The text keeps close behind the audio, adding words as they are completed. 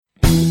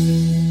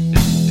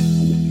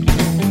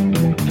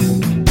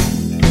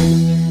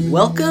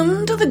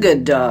Welcome to the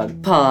Good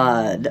Dog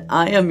Pod.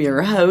 I am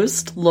your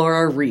host,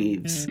 Laura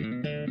Reeves.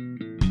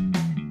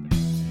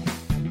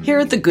 Here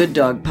at the Good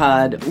Dog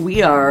Pod,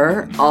 we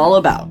are all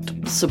about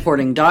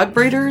supporting dog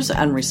breeders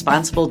and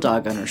responsible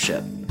dog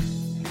ownership.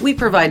 We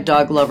provide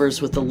dog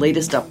lovers with the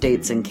latest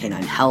updates in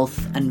canine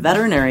health and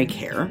veterinary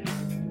care,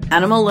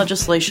 animal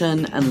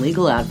legislation and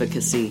legal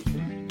advocacy,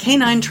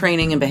 canine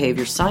training and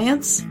behavior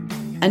science,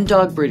 and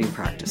dog breeding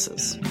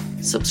practices.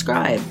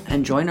 Subscribe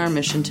and join our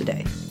mission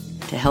today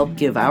to help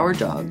give our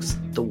dogs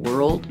the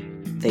world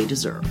they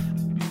deserve.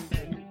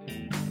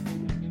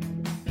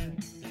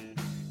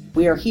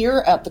 We are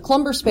here at the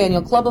Clumber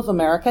Spaniel Club of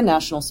America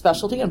National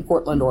Specialty in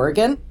Portland,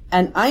 Oregon,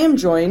 and I am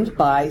joined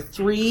by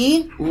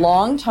three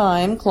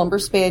longtime Clumber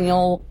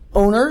Spaniel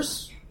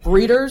owners,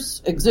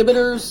 breeders,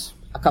 exhibitors,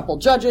 a couple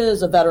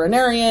judges, a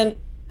veterinarian,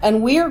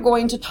 and we are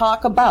going to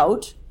talk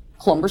about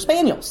Clumber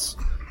Spaniels.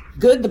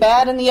 Good, the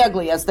bad, and the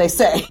ugly, as they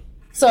say.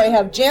 So I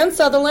have Jan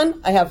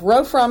Sutherland, I have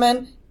Ro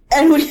Frumman,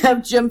 and we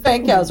have Jim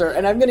Fankhauser,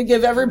 and I'm going to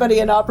give everybody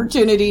an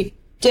opportunity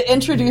to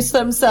introduce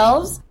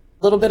themselves,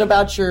 a little bit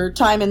about your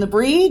time in the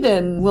breed,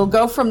 and we'll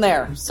go from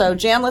there. So,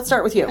 Jan, let's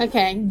start with you.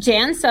 Okay,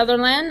 Jan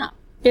Sutherland.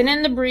 Been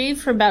in the breed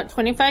for about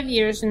 25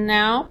 years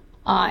now.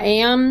 I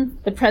am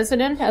the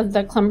president of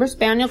the Clumber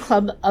Spaniel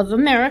Club of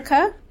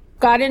America.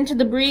 Got into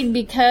the breed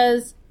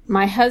because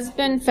my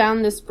husband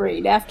found this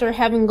breed. After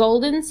having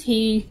Goldens,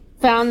 he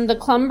found the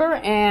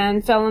Clumber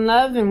and fell in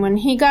love, and when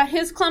he got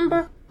his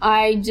Clumber,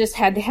 I just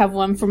had to have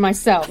one for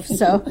myself.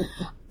 So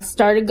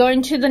started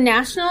going to the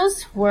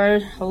nationals,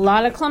 where a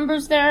lot of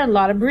Clumbers there, a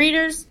lot of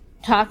breeders,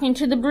 talking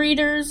to the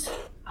breeders.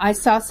 I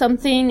saw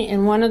something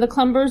in one of the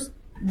Clumbers.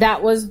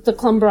 That was the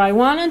Clumber I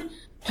wanted.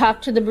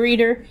 Talked to the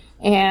breeder,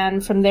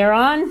 and from there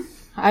on,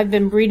 I've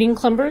been breeding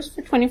Clumbers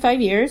for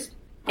 25 years,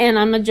 and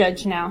I'm a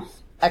judge now.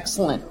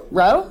 Excellent.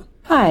 Ro?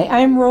 Hi,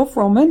 I'm Ro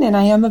Frumman, and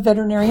I am a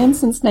veterinarian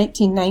since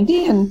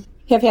 1990 and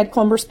have had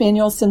Clumber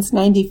Spaniels since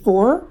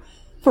 94.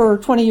 For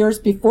 20 years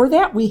before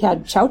that, we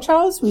had Chow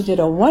Chows. We did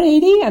a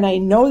 180, and I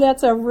know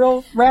that's a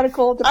real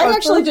radical departure. I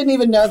actually didn't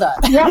even know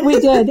that. Yeah, we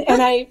did.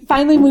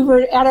 And we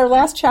were at our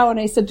last chow, and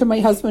I said to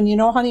my husband, you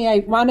know, honey,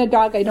 I want a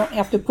dog I don't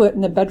have to put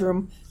in the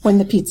bedroom when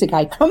the pizza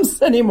guy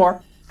comes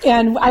anymore.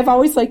 And I've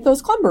always liked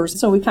those Clumbers.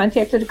 So we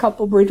contacted a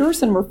couple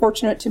breeders, and we're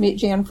fortunate to meet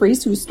Jan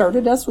Fries, who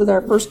started us with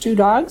our first two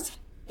dogs.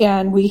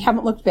 And we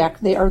haven't looked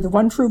back. They are the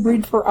one true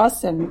breed for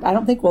us, and I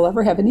don't think we'll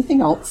ever have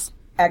anything else.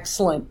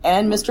 Excellent.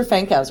 And Mr.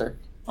 Fankhauser?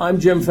 I'm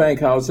Jim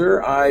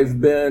Fankhauser. I've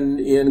been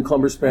in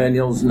Clumber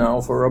Spaniels now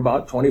for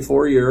about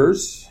 24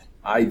 years.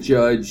 I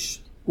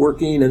judge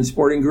working in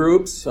sporting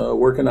groups,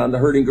 working on the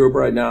herding group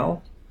right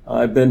now.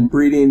 I've been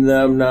breeding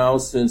them now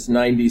since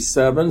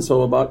 97,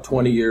 so about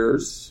 20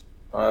 years.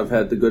 I've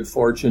had the good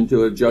fortune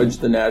to have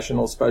judged the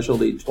national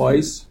specialty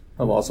twice.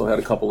 I've also had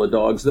a couple of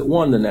dogs that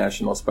won the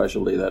national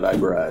specialty that I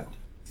bred.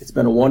 It's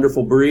been a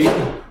wonderful breed.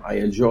 I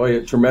enjoy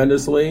it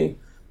tremendously.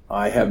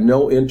 I have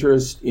no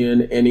interest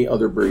in any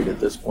other breed at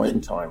this point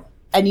in time.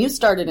 And you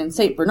started in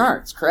St.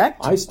 Bernard's,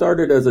 correct? I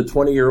started as a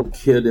 20-year-old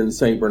kid in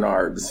St.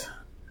 Bernard's,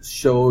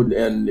 showed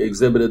and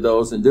exhibited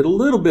those, and did a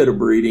little bit of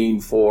breeding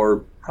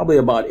for probably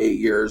about 8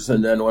 years.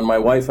 And then when my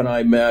wife and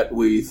I met,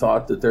 we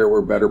thought that there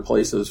were better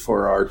places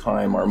for our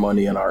time, our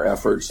money, and our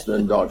efforts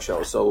than dog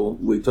shows. So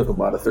we took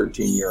about a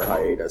 13-year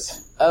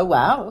hiatus. Oh,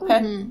 wow. Okay.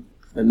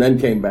 Mm-hmm. And then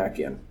came back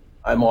in.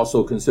 I'm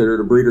also considered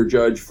a breeder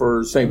judge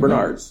for St.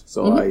 Bernard's,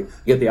 so I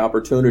get the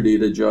opportunity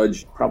to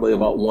judge probably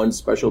about one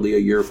specialty a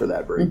year for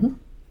that breed. Mm-hmm.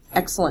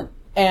 Excellent.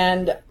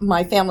 And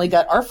my family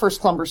got our first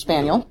Clumber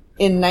Spaniel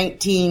in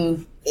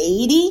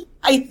 1980,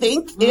 I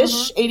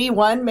think-ish,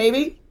 81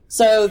 maybe.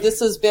 So this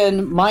has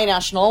been my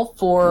national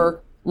for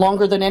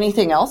longer than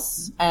anything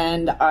else,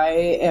 and I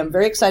am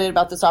very excited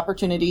about this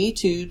opportunity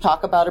to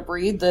talk about a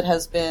breed that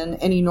has been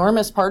an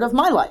enormous part of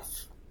my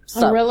life.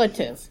 So, A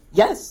relative.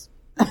 Yes.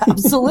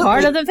 Absolutely.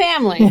 Part of the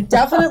family.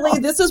 Definitely.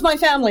 This is my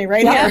family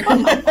right here.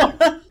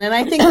 And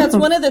I think that's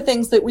one of the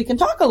things that we can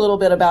talk a little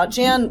bit about.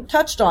 Jan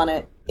touched on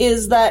it,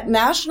 is that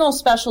national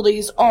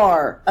specialties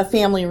are a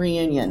family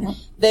reunion.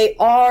 They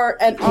are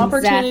an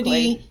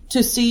opportunity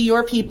to see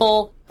your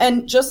people.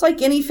 And just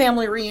like any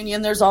family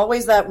reunion, there's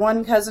always that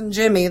one cousin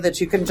Jimmy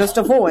that you can just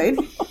avoid.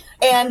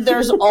 And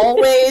there's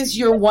always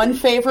your one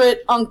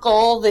favorite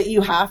uncle that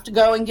you have to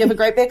go and give a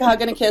great big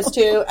hug and a kiss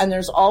to. And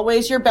there's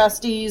always your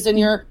besties and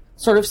your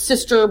sort of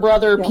sister,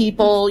 brother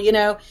people, you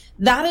know.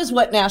 That is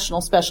what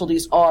national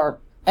specialties are.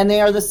 And they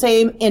are the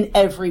same in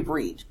every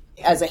breed.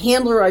 As a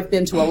handler, I've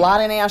been to a lot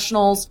of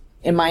nationals.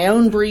 In my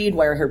own breed,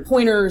 wire-haired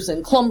pointers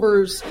and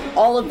Clumbers,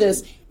 all of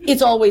this,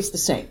 it's always the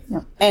same.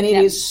 And it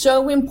is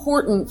so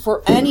important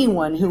for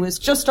anyone who has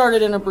just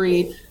started in a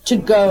breed to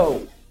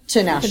go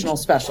to national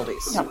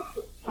specialties.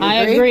 I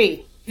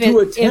agree. To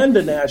attend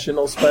a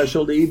national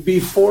specialty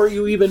before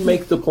you even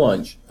make the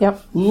plunge.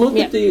 Look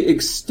at the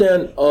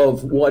extent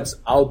of what's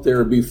out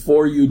there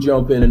before you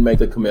jump in and make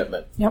the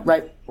commitment.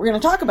 Right. We're going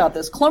to talk about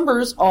this.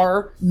 Clumbers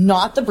are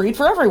not the breed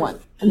for everyone.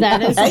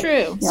 That is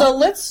true. So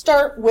let's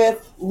start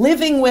with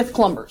living with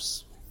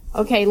Clumbers.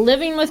 Okay,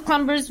 living with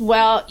Clumbers,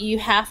 well, you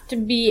have to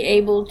be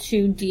able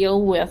to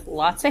deal with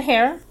lots of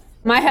hair.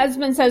 My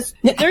husband says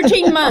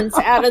 13 months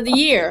out of the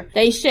year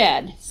they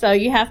shed. So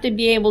you have to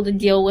be able to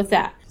deal with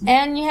that.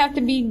 And you have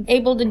to be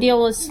able to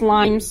deal with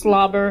slime,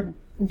 slobber,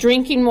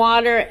 drinking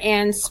water,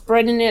 and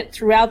spreading it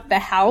throughout the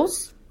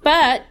house.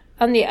 But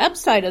on the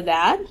upside of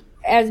that,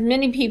 as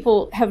many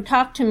people have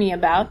talked to me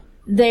about,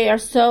 they are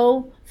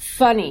so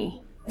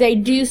funny. They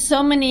do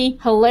so many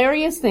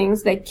hilarious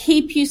things that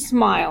keep you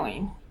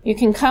smiling. You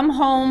can come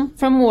home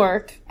from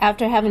work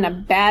after having a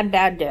bad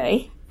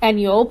day, and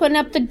you open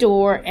up the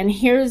door, and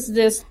here's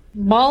this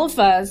ball of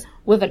fuzz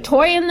with a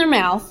toy in their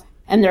mouth,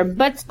 and their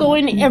butts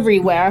going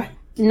everywhere.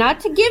 Not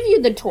to give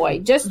you the toy,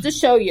 just to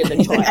show you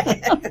the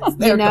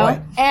toy. You know?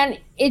 Toy. And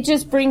it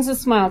just brings a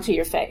smile to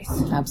your face.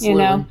 Absolutely. You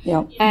know?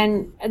 Yep.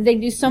 And they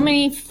do so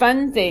many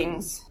fun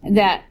things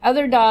that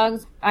other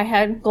dogs, I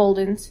had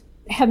Goldens,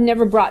 have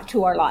never brought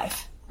to our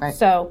life. Right.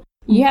 So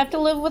you have to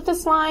live with the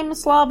slime,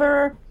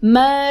 slobber,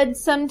 mud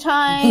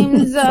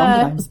sometimes.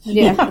 Sometimes.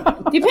 Yeah.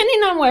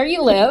 Depending on where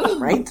you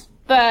live. Right.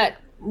 But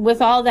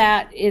with all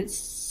that, it's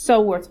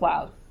so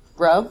worthwhile.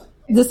 Rob?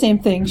 The same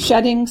thing.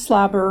 Shedding,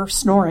 slobber,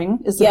 snoring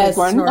is the big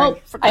one. Snoring.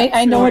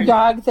 I know a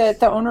dog that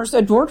the owners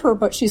adored her,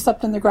 but she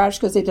slept in the garage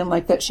because they didn't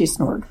like that she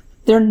snored.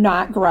 They're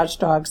not garage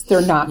dogs.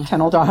 They're not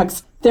kennel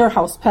dogs. They're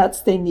house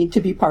pets. They need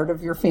to be part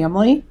of your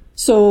family.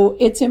 So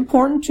it's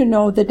important to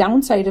know the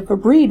downside of a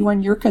breed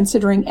when you're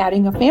considering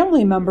adding a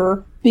family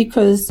member,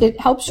 because it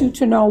helps you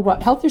to know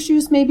what health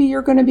issues maybe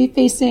you're going to be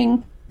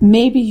facing.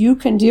 Maybe you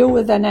can deal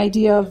with an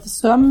idea of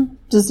some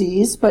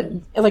disease, but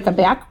like a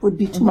back would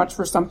be too much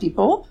for some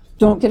people.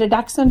 Don't get a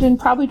dachshund and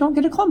probably don't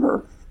get a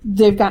Clumber.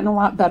 They've gotten a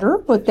lot better,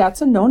 but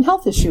that's a known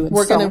health issue.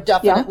 We're going to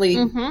definitely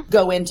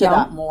go into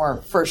that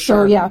more for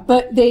sure. So, yeah,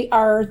 but they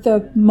are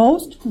the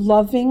most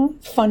loving,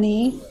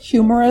 funny,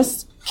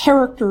 humorous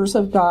characters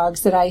of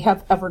dogs that I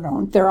have ever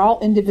known. They're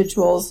all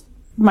individuals.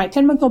 My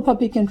 10-month-old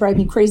puppy can drive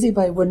me crazy,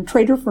 but I wouldn't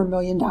trade her for $1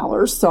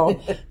 million. So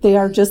they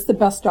are just the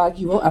best dog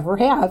you will ever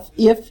have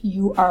if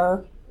you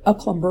are a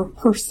Clumber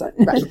person.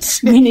 Right.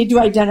 We need to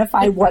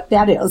identify what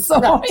that is. So,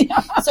 right.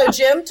 So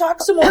Jim,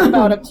 talk some more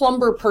about a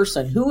Clumber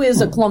person. Who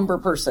is a Clumber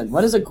person?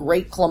 What is a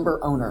great Clumber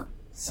owner?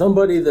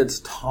 Somebody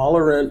that's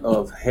tolerant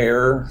of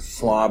hair,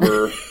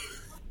 slobber.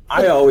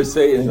 I always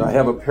say, and I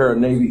have a pair of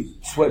navy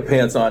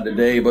sweatpants on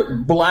today,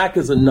 but black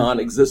is a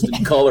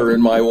non-existent color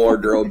in my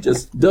wardrobe.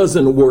 Just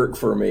doesn't work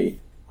for me.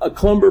 A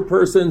Clumber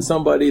person,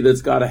 somebody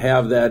that's got to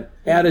have that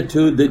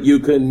attitude that you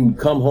can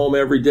come home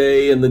every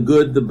day and the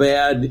good, the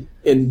bad,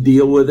 and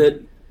deal with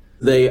it.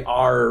 They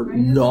are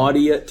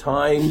naughty at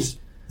times.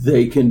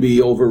 They can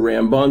be over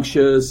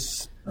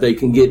rambunctious. They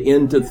can get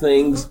into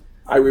things.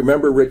 I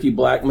remember Ricky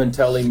Blackman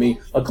telling me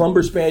a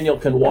Clumber Spaniel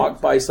can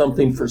walk by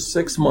something for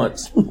 6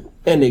 months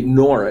and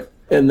ignore it,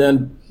 and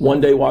then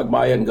one day walk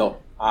by it and go,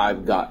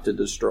 I've got to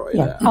destroy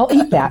that. I'll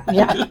eat that.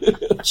 Yeah.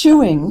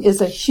 Chewing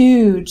is a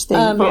huge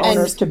thing for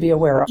owners to be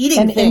aware of. Eating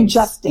and things.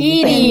 Ingesting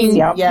Eating. things.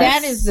 Yep.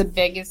 That is the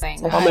biggest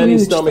thing. How many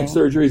Huge stomach thing.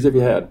 surgeries have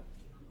you had?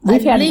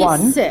 We've At had least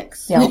one.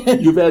 6. Yeah.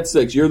 You've had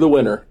 6. You're the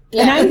winner.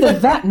 And I'm the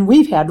vet, and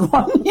we've had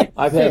one.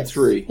 I've had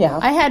 3. Yeah.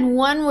 I had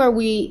one where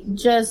we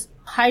just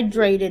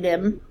hydrated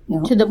him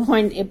to the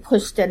point it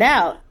pushed it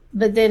out.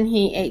 But then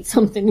he ate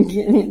something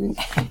again.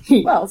 And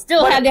he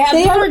still had to have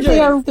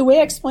surgery. The way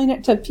I explain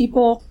it to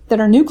people that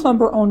are new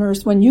Clumber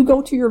owners, when you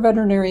go to your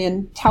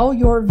veterinarian, tell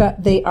your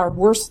vet they are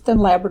worse than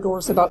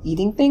Labradors about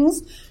eating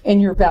things, and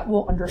your vet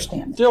will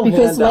understand.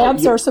 Because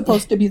labs are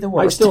supposed to be the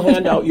worst. I still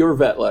hand out your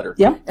vet letter.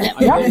 Yep. I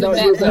hand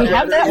out your vet We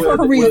have that letter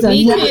for a reason.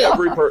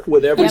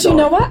 with every But you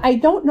know what? I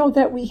don't know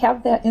that we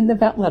have that in the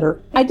vet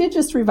letter. I did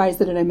just revise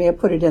it, and I may have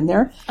put it in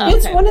there. Okay.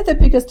 It's one of the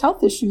biggest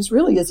health issues,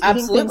 really, is eating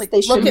Absolutely.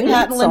 things they Look shouldn't at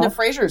Pat eat. and Linda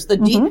Fraser's, the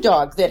deep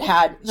dog that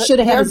had Should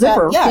have had their a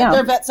zipper. Vet, Yeah.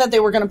 Their vet said they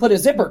were going to put a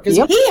zipper because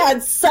he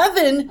had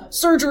 7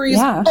 surgeries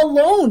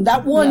alone.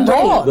 That one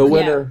dog. The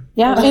winner.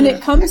 Yeah, and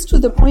it comes to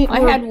the point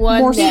where had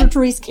one more that-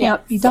 surgeries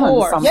can't be done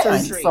 4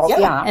 sometimes. surgeries. So,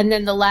 yeah. And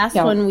then the last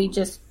one we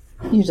just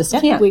You just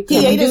can't. we He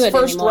couldn't ate do his it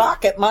first anymore.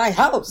 rock at my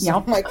house. Yep.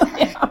 I'm like,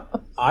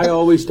 I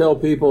always tell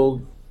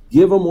people,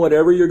 give them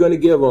whatever you're going to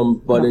give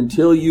them, but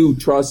until you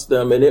trust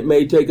them, and it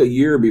may take a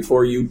year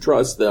before you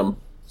trust them,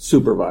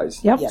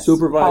 supervise. Yep. Yes.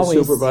 Supervise, Always.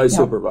 supervise, Yep.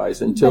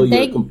 supervise until But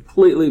they- you're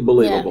completely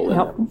believable in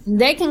Yep. them.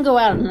 They can go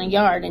out in the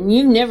yard and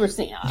you've never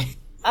seen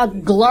a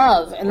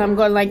glove. And I'm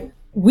going like,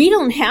 we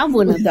don't have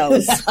one of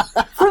those.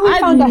 We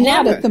found a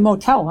hat never- at the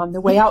motel on the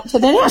way out to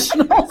the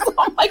Nationals.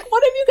 I'm like,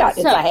 what have you got?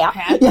 It's So, a hat.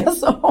 Pat. Yeah,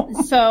 so.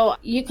 So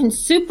you can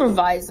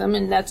supervise them,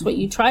 and that's what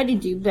you try to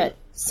do. But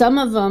some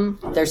of them,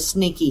 they're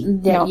sneaky.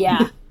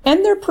 yeah.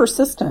 And they're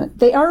persistent.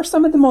 They are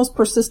some of the most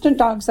persistent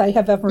dogs I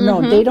have ever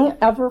known. They don't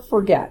ever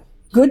forget.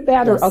 Good,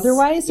 bad, or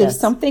otherwise, if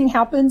something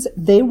happens,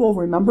 they will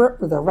remember it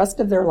for the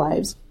rest of their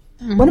lives.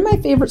 One of my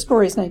favorite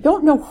stories, and I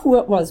don't know who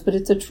it was, but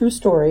it's a true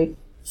story.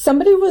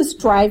 Somebody was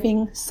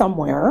driving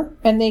somewhere,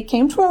 and they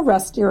came to a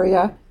rest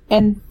area,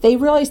 and they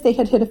realized they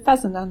had hit a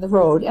pheasant on the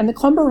road, and the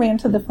Clumber ran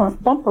to the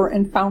front bumper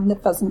and found the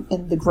pheasant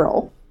in the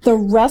grill. The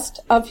rest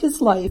of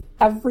his life,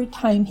 every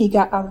time he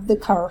got out of the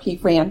car, he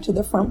ran to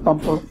the front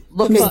bumper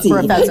looking for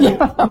a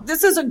pheasant.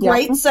 This is a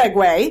great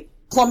segue.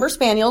 Clumber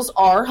Spaniels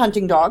are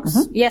hunting dogs.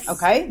 Mm-hmm. Yes.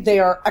 Okay. They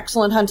are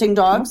excellent hunting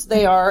dogs.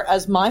 They are,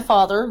 as my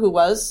father, who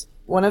was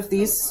one of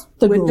these,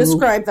 would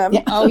describe them.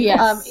 Yeah. Oh,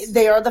 yes.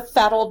 They are the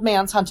fat old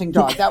man's hunting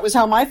dog. That was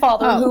how my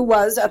father, who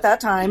was at that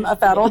time a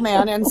fat old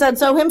man and said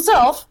so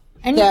himself.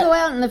 And you go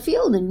out in the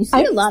field and you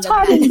see a lot of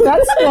that. in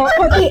vet school.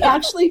 What they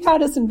actually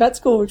taught us in vet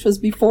school, which was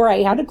before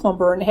I had a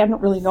Clumber and hadn't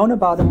really known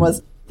about them,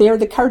 was they are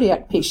the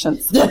cardiac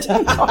patients.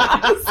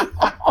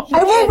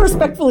 I will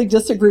respectfully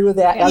disagree with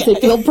that as a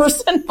field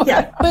person.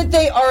 But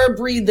they are a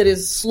breed that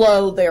is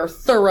slow. They are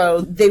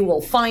thorough. They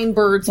will find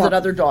birds that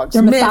other dogs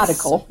They're miss.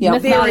 methodical. Yeah.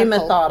 Very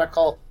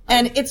methodical.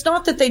 And it's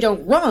not that they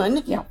don't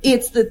run.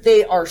 It's that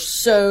they are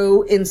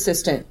so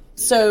insistent.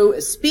 So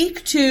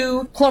speak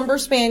to Clumber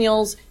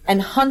Spaniels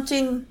and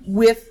hunting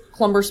with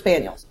Clumber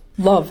Spaniels.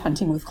 Love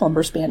hunting with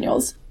Clumber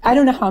Spaniels. I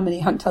don't know how many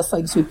hunt test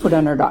legs we put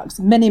on our dogs.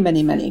 Many,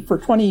 many, many. For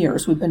 20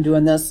 years we've been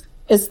doing this.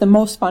 It's the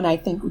most fun I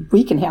think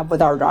we can have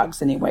with our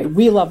dogs anyway.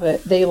 We love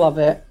it. They love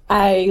it.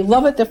 I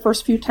love it the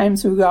first few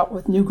times we go out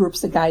with new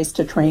groups of guys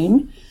to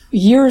train.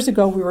 Years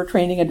ago we were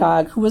training a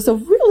dog who was a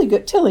really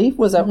good, Tilly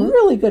was a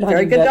really good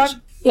hunting bitch.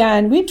 Dog.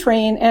 And we'd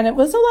train, and it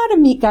was a lot of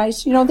meat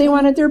guys. You know, they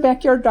wanted their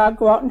backyard dog,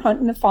 go out and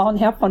hunt in the fall and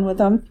have fun with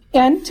them.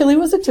 And Tilly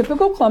was a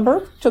typical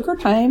Clumber, took her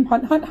time,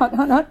 hunt,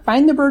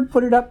 find the bird,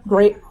 put it up,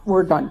 great,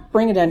 we're done,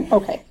 bring it in,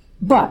 okay.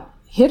 But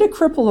hit a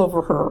cripple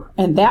over her,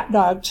 and that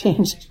dog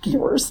changed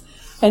gears.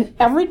 And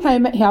every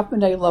time it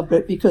happened, I loved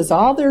it because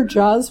all their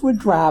jaws would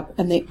drop,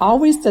 and they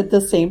always did the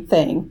same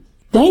thing.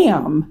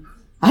 Damn,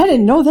 I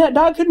didn't know that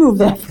dog could move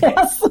that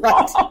fast.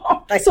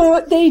 Right.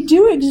 So they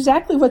do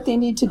exactly what they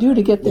need to do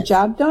to get the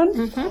job done.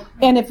 Mm-hmm.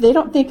 And if they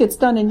don't think it's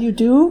done and you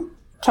do,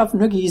 tough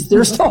noogies,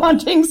 they're still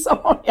hunting.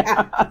 So,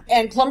 yeah.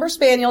 And Clumber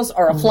Spaniels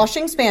are a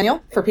flushing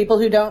spaniel. For people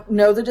who don't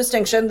know the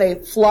distinction, they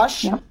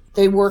flush. Yep.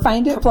 They work.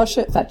 Find it, flush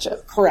it, fetch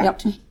it.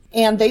 Correct. Yep.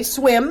 And they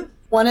swim.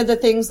 One of the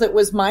things that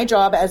was my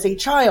job as a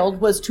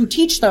child was to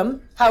teach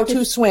them how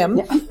to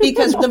swim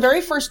because the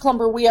very first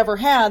Clumber we ever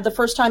had, the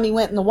first time he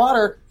went in the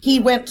water, he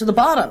went to the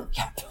bottom.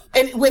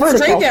 And went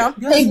straight down,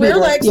 his rear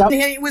legs, and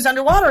he was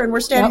underwater, and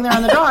we're standing there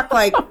on the dock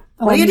like,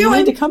 what are you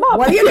doing? To come up.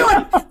 What are you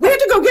doing? We had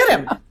to go get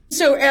him.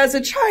 So as a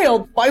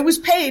child, I was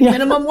paid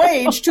minimum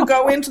wage to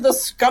go into the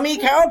scummy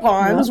cow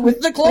ponds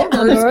with the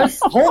Clumbers,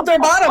 hold their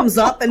bottoms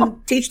up,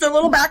 and teach their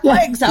little back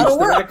legs how to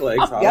work. Back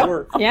legs, how to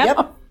work.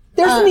 Yep.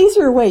 There's an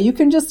easier way. You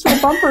can just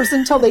throw bumpers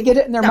until they get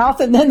it in their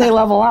mouth and then they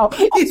level out.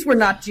 These were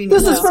not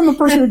genius. This is from a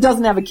person who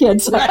doesn't have a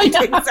kid. So. Right,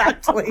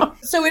 exactly.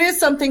 So it is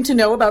something to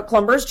know about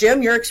Clumbers.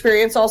 Jim, your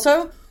experience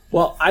also?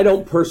 Well, I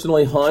don't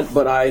personally hunt,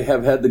 but I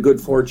have had the good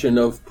fortune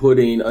of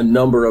putting a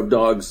number of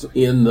dogs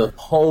in the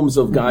homes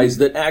of guys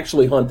that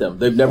actually hunt them.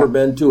 They've never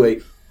been to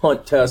a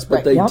hunt test,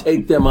 but they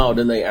take them out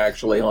and they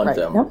actually hunt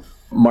them. Yep.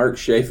 Mark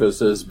Chaffis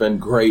has been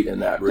great in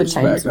that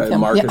respect.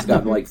 Mark has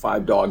gotten like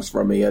 5 dogs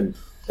from me, and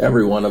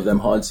every one of them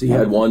hunts. He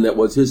had one that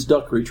was his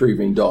duck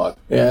retrieving dog.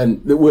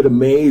 And it would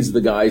amaze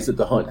the guys at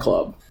the hunt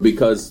club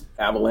because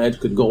Avalanche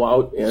could go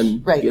out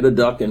and get a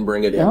duck and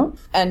bring it in.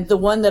 And the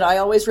one that I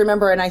always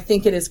remember, and I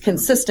think it is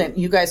consistent,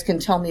 you guys can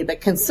tell me, but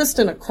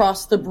consistent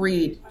across the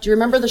breed. Do you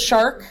remember the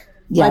shark?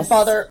 Yes. My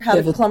father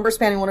had a Clumber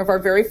Spaniel, one of our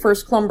very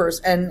first Clumbers,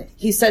 and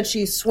he said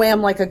she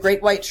swam like a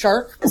great white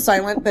shark,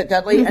 silent but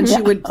deadly, and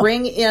she would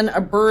bring in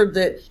a bird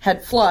that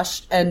had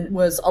flushed and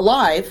was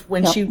alive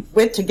when she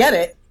went to get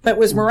it, but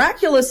was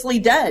miraculously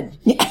dead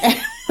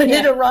when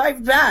it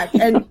arrived back.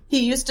 And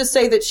he used to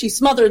say that she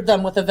smothered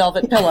them with a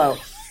velvet pillow.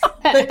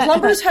 But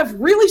Clumbers have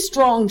really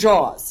strong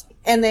jaws,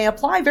 and they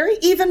apply very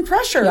even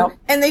pressure,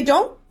 and they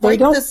don't break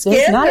the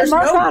skin. There's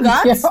no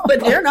guts, but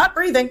they're not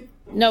breathing.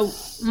 No,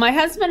 my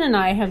husband and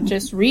I have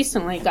just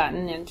recently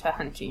gotten into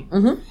hunting.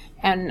 Mm-hmm.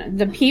 And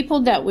the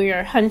people that we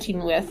are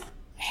hunting with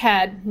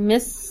had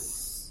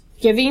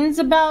misgivings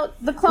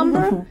about the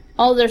Clumber. Mm-hmm.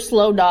 Oh, they're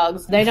slow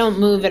dogs. They don't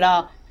move at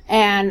all.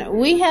 And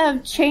we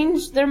have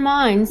changed their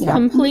minds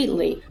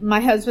completely. My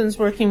husband's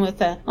working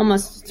with a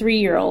almost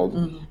 3-year-old.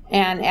 Mm-hmm.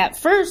 And at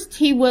first,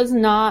 he was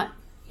not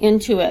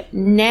into it.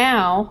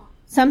 Now,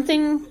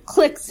 something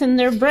clicks in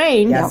their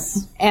brain.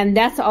 And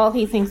that's all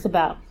he thinks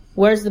about.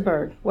 Where's the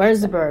bird?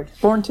 Where's the bird?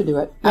 Born to do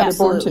it.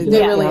 Absolutely.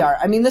 They really are.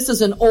 I mean, this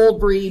is an old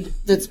breed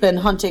that's been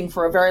hunting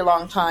for a very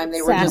long time.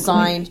 They were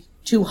designed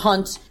to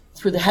hunt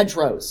through the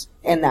hedgerows.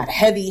 And that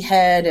heavy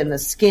head and the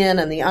skin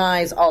and the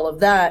eyes, all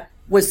of that,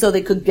 was so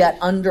they could get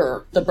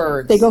under the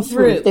birds. They go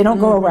through. They don't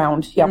go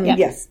around.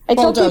 Yes. I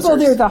tell people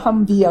they're the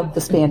Humvee of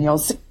the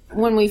Spaniels.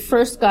 When we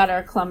first got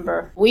our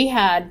Clumber, we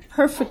had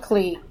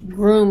perfectly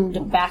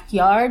groomed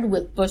backyard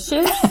with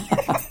bushes.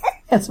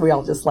 Yes, we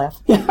all just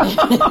laugh.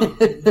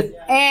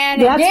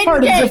 And that's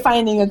part of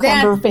defining a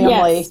Clumber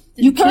family. Yes.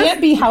 You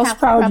can't be house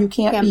proud. You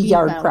can't be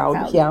yard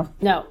proud. Yeah.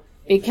 No,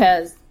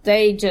 because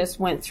they just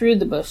went through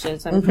the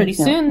bushes, and pretty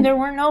soon there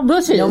were no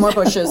bushes. No more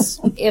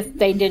bushes. If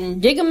they didn't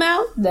dig them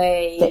out,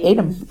 they ate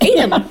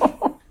them.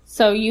 So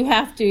So you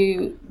have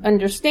to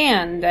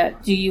understand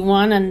that, do you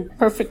want a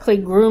perfectly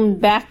groomed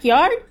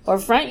backyard or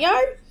front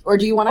yard? Or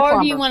do you want a clumber?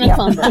 Or do you want a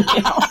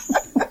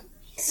clumber?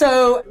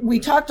 So we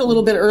talked a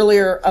little bit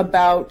earlier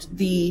about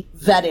the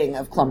vetting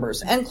of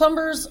Clumbers. And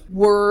Clumbers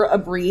were a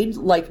breed,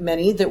 like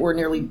many, that were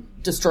nearly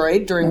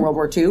destroyed during World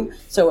War II.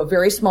 So a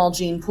very small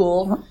gene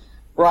pool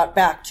brought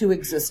back to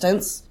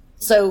existence.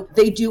 So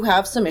they do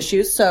have some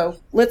issues. So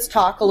let's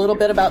talk a little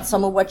bit about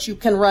some of what you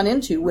can run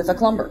into with a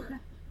Clumber.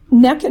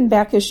 Neck and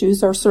back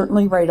issues are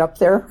certainly right up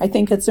there. I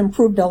think it's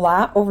improved a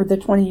lot over the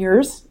 20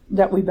 years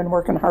that we've been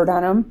working hard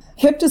on them.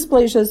 Hip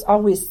dysplasia is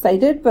always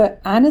cited, but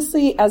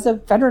honestly, as a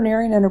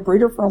veterinarian and a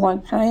breeder for a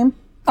long time,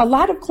 a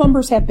lot of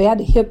Clumbers have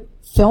bad hip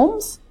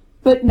films,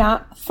 but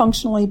not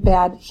functionally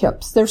bad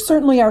hips. There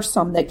certainly are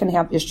some that can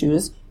have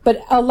issues,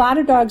 but a lot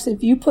of dogs,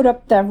 if you put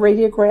up the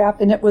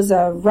radiograph and it was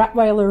a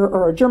Rottweiler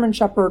or a German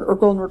Shepherd or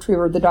Golden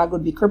Retriever, the dog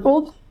would be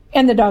crippled.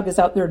 And the dog is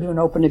out there doing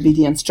open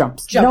obedience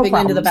jumps. Jumping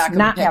no into the back of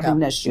not the pickup.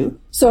 having an issue.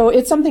 So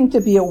it's something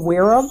to be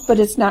aware of, but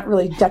it's not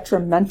really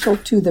detrimental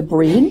to the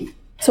breed.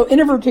 So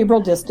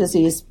intervertebral disc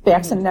disease,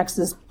 backs and necks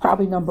is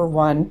probably number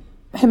one.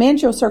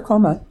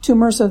 Hemangiosarcoma,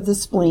 tumors of the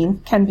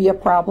spleen, can be a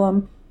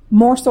problem.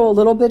 More so a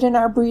little bit in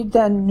our breed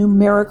than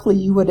numerically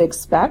you would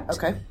expect.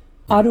 Okay.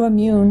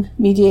 Autoimmune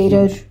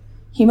mediated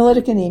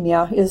hemolytic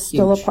anemia is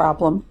still a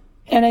problem.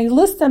 And I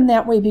list them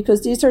that way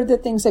because these are the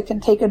things that can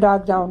take a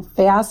dog down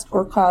fast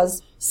or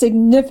cause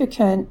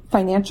significant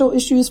financial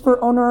issues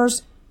for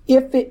owners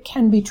if it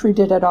can be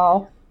treated at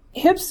all.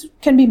 Hips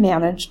can be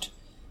managed.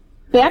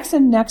 Backs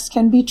and necks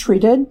can be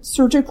treated.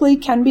 Surgically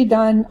can be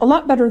done a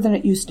lot better than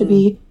it used to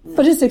be,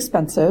 but it's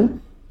expensive.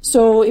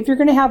 So if you're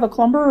going to have a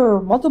Clumber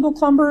or multiple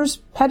Clumbers,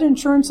 pet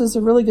insurance is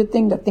a really good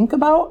thing to think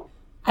about.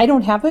 I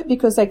don't have it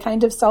because I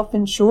kind of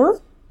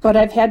self-insure. But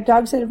I've had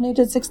dogs that have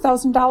needed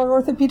 $6,000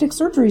 orthopedic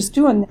surgeries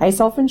too, and I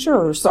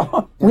self-insure.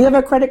 So we have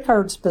a credit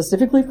card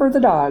specifically for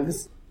the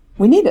dogs.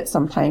 We need it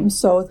sometimes.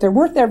 So they're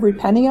worth every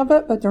penny of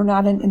it, but they're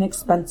not an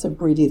inexpensive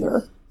breed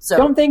either. So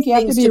don't think you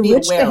have to be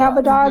rich to have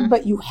a dog, Mm-hmm.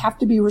 but you have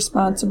to be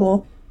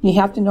responsible. You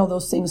have to know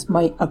those things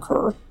might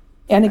occur.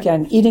 And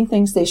again, eating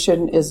things they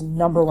shouldn't is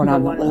number one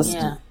on the list.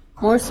 Yeah,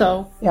 more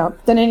so. Yeah,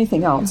 than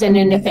anything else.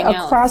 Anything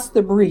across else.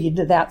 the breed,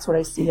 that's what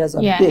I see as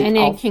a big and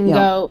it can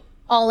go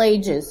all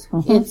ages.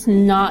 It's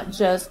not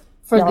just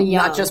for the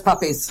young. Not just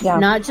puppies. Yeah.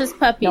 Not just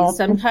puppies. No.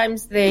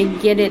 Sometimes they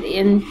get it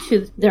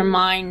into their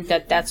mind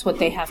that that's what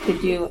they have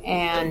to do.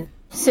 And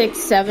 6,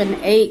 7,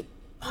 8,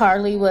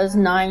 Harley was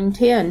 9,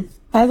 10.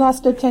 I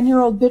lost a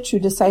 10-year-old bitch who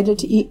decided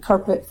to eat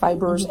carpet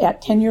fibers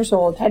at 10 years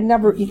old, had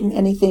never eaten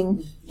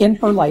anything in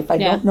her life. I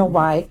don't know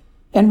why.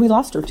 And we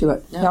lost her to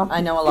it. Yeah,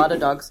 I know a lot of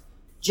dogs.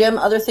 Jim,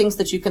 other things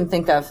that you can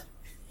think of?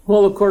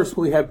 Well, of course,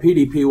 we have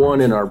PDP1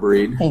 in our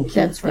breed. Thank you.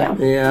 That's right.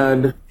 Yeah.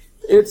 And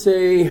it's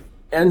a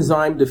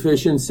enzyme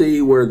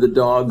deficiency where the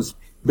dogs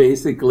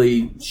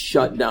basically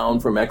shut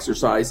down from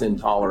exercise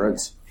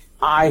intolerance.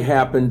 I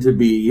happen to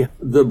be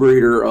the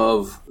breeder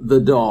of the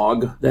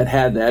dog that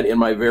had that in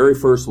my very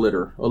first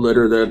litter, a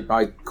litter that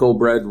I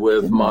co-bred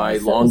with my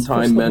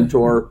longtime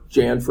mentor,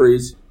 Jan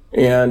Fries.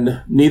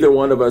 And neither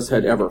one of us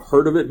had ever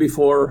heard of it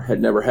before,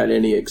 had never had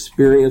any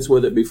experience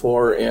with it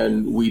before,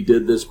 and we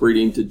did this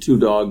breeding to 2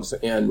 dogs,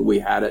 and we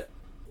had it.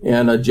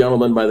 And a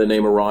gentleman by the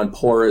name of Ron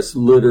Porras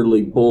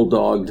literally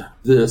bulldogged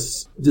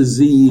this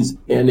disease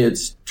and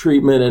its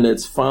treatment and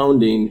its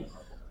founding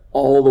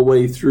all the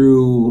way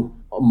through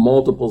a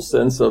multiple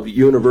sense of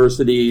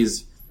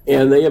universities.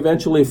 And they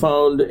eventually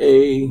found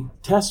a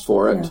test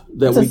for it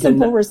It's a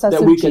simple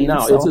recessive gene,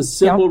 now. so, It's a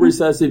simple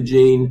recessive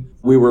gene.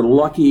 We were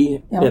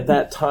lucky at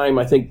that time.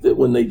 I think that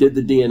when they did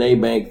the DNA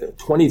bank, that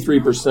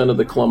 23% of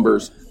the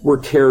Clumbers were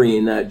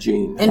carrying that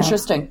gene.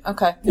 Interesting.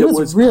 Okay. It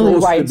was really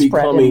close to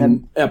widespread in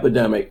becoming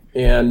epidemic.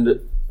 And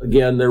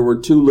again, there were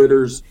 2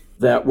 litters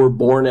that were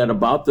born at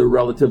about the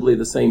relatively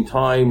the same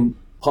time,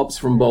 pups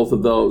from both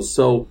of those.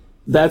 So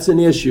that's an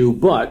issue,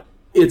 but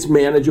it's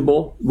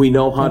manageable. We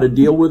know how to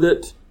deal with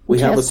it. We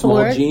have a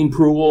small gene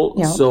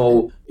pool,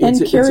 so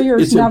it's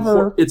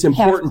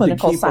important to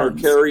keep our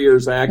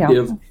carriers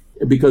active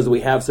because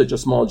we have such a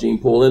small gene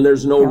pool. And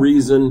there's no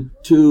reason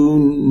to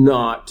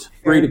not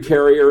breed a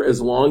carrier as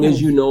long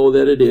as you know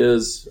that it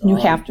is. You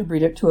have to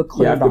breed it to a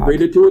clear You have dog. to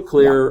breed it to a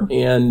clear,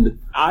 and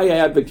I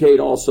advocate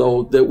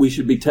also that we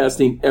should be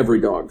testing every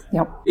dog.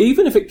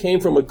 Even if it came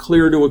from a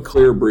clear to a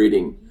clear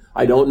breeding.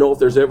 I don't know if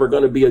there's ever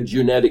going to be a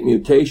genetic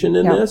mutation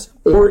in this,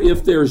 or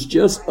if there's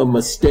just a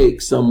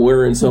mistake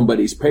somewhere in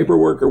somebody's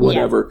paperwork or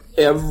whatever.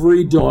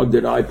 Every dog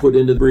that I put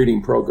into the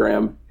breeding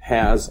program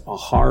has a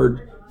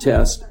hard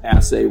test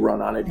assay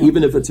run on it,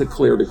 even if it's a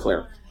clear to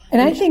clear.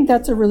 And I think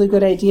that's a really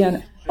good idea.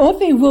 And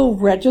OFA will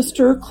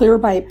register clear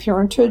by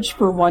parentage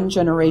for 1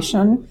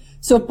 generation.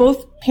 So if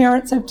both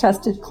parents have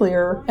tested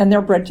clear and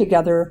they're bred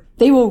together,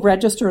 they will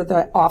register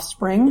the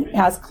offspring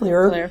as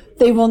clear.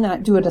 They will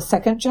not do it a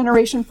second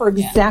generation for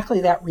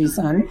exactly that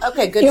reason.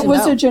 Okay, good It to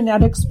was know. a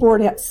genetic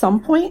sport at some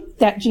point.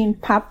 That gene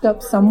popped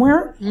up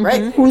somewhere.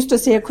 Right. Who's to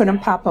say it couldn't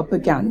pop up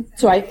again?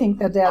 So I think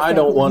that's I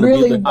don't a want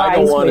really to be the, I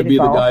don't wise want way to be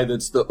the go. guy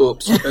that's the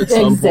oops at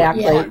some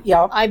Exactly. point.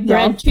 Yeah. I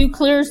bred two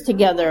clears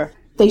together.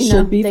 They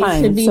should be they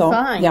fine. should be So,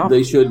 fine. Yeah.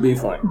 They should be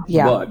fine.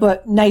 Yeah,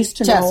 but nice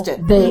to Test know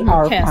it. they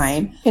are Test.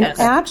 fine. And Test.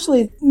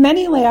 actually,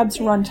 many labs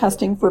run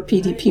testing for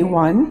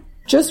PDP1.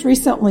 Just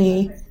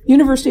recently,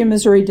 University of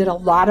Missouri did a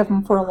lot of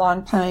them for a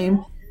long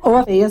time.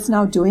 OFA is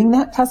now doing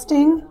that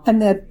testing, and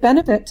the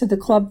benefit to the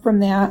club from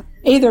that,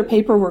 their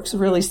paperwork's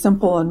really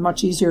simple and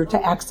much easier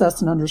to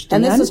access and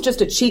understand. And this is just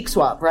a cheek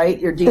swab, right?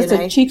 Your DNA? It's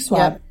a cheek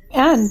swab. Yep.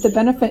 And the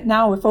benefit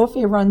now, if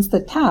OFA runs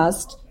the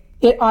test,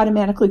 it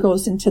automatically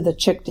goes into the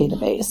CHIC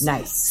database.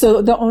 Nice.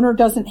 So the owner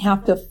doesn't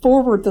have to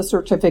forward the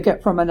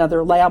certificate from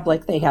another lab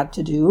like they had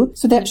to do.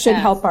 So that should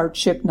help our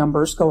CHIC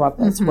numbers go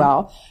up as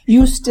well.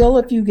 You still,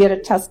 if you get a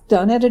test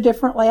done at a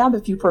different lab,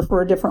 if you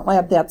prefer a different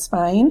lab, that's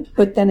fine.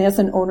 But then as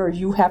an owner,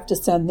 you have to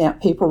send that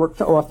paperwork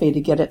to OFA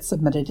to get it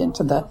submitted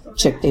into the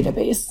CHIC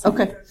database.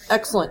 Okay,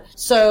 excellent.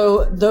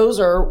 So those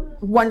are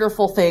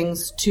wonderful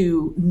things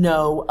to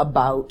know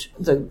about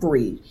the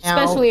breed. Now-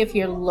 Especially if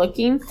you're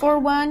looking for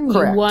one,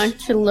 Correct. you want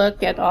to look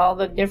at all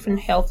the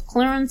different health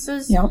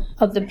clearances Yep.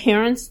 of the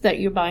parents that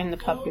you're buying the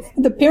puppy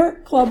from. The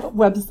Parent Club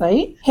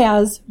website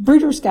has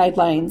breeder's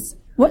guidelines,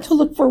 what to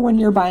look for when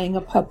you're buying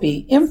a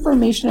puppy,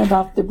 information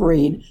about the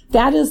breed.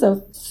 That is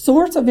a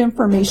source of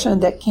information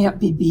that can't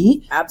be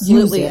beat.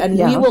 Absolutely. Use it. And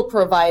we will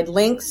provide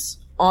links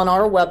on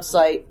our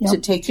website to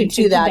take you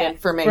to that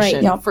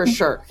information Right. for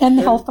sure. And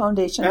the Health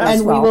Foundation as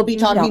And well. we will be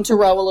talking to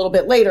Ro a little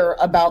bit later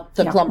about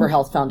the Yeah. Clumber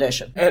Health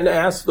Foundation. And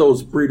ask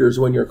those breeders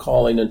when you're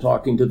calling and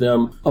talking to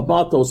them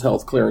about those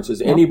health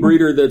clearances. Any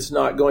breeder that's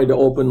not going to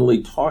openly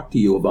talk to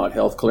you about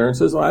health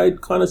clearances,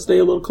 I'd kind of stay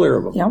a little clear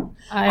of them. Yeah.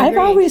 I I've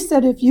agree. always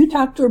said if you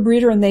talk to a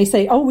breeder and they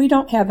say, oh, we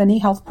don't have any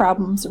health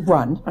problems,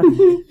 run.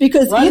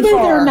 Because Run either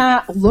far. they're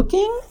not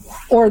looking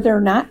or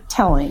they're not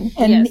telling.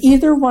 And Yes.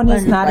 either one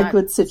is Run not a far.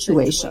 good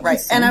situation. Right.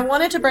 And I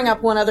wanted to bring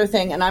up one other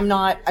thing, and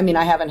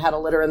I haven't had a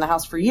litter in the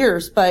house for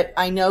years, but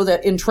I know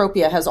that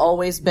entropia has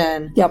always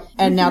been, Yep.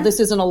 and now this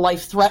isn't a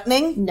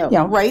life-threatening, No.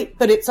 Yeah. right?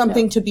 But it's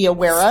something to be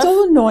aware of.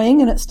 Still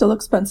annoying and it's still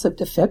expensive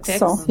to fix.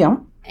 So, yeah.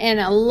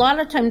 And a lot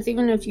of times,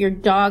 even if your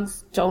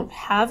dogs don't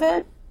have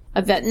it,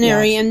 a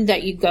veterinarian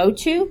that you go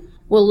to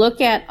will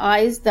look at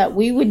eyes that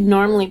we would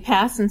normally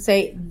pass and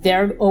say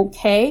they're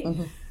okay.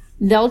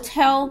 They'll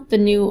tell the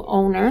new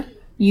owner,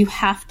 you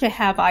have to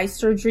have eye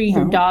surgery.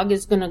 Your dog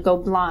is going to go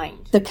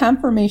blind. The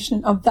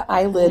conformation of the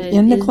eyelid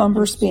in the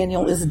Clumber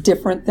Spaniel is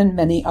different than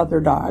many other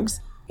dogs.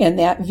 And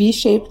that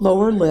V-shaped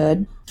lower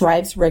lid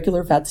drives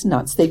regular vets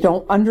nuts. They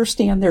don't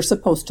understand they're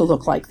supposed to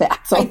look like that.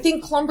 So I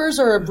think Clumbers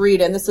are a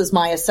breed, and this is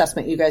my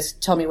assessment. You guys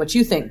tell me what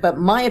you think, but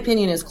my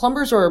opinion is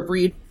Clumbers are a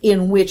breed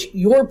in which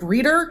your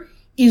breeder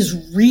is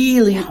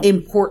really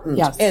important.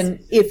 Yes. And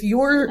if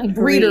your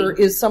breeder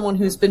is someone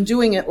who's been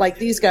doing it like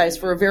these guys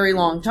for a very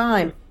long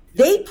time,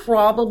 they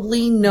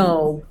probably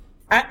know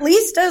at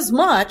least as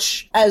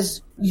much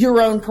as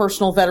your own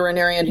personal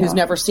veterinarian who's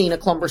never seen a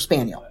Clumber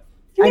Spaniel.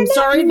 I'm not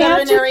sorry,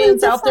 magically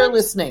veterinarians out there different.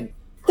 listening.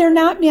 they're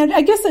not mad.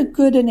 I guess a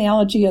good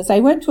analogy is I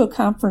went to a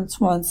conference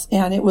once,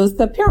 and it was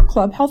the Parent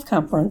Club Health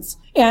Conference.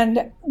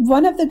 And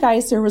one of the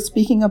guys there was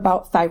speaking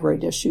about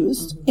thyroid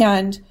issues. Mm-hmm.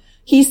 And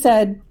he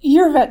said,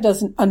 your vet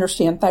doesn't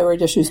understand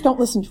thyroid issues. Don't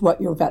listen to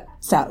what your vet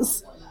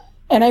says.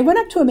 And I went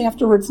up to him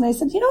afterwards and I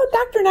said,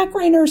 Dr.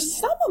 Neckreiner,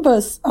 some of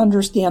us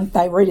understand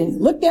thyroid. And he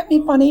looked at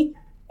me funny.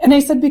 And I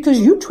said, because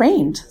you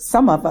trained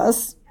some of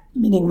us,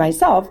 meaning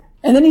myself.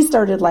 And then he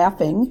started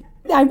laughing.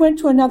 I went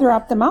to another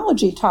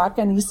ophthalmology talk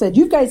and he said,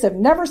 you guys have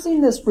never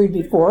seen this breed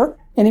before.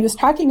 And he was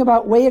talking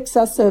about way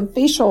excessive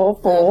facial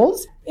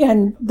folds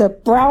and the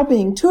brow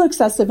being too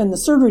excessive and the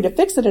surgery to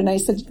fix it. And I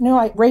said,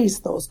 I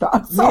raised those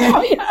dogs. So,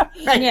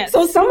 Yeah.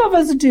 So some of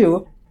us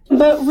do.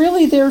 But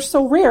really, they're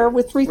so rare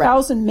with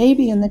 3,000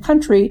 maybe in the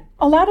country.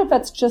 A lot of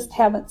vets just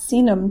haven't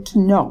seen them to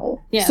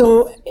know. Yeah.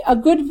 So a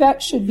good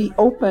vet should be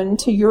open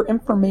to your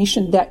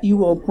information that you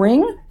will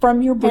bring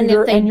from your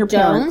breeder and your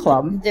parent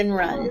club. Then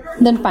run.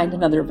 Then find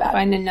another vet.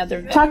 Find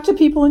another vet. Talk to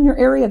people in your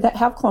area that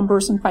have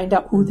Clumbers and find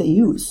out who they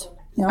use.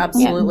 Yeah.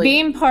 Absolutely.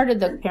 Being part of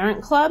the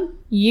parent club,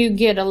 you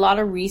get a lot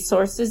of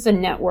resources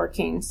and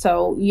networking.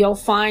 So you'll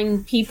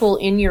find people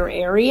in your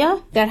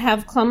area that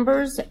have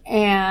Clumbers,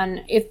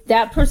 and if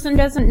that person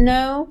doesn't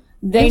know,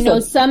 they know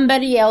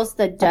somebody else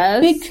that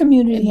does. Big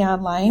community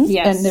online,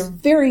 Yes. and they're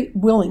very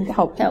willing to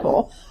help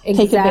people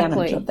take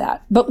advantage of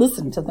that. But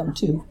listen to them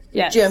too.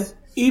 Yes. Jim.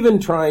 Even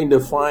trying to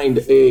find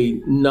a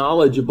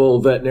knowledgeable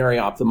veterinary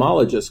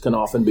ophthalmologist can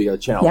often be a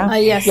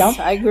challenge. Yes,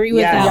 I agree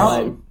with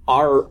that.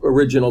 Our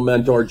original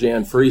mentor,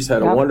 Jan Fries,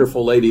 had a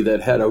wonderful lady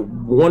that had a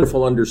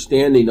wonderful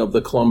understanding of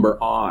the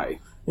Clumber eye.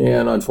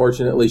 And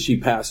unfortunately, she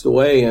passed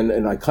away,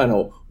 and I kind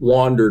of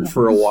wandered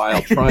for a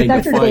while trying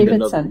to Dr. find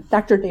Davidson. another.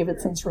 Dr.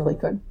 Davidson's really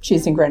good.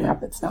 She's in Grand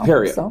Rapids now.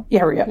 Harriet. So,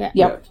 Harriet.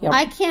 Yep.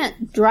 I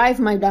can't drive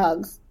my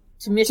dogs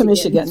to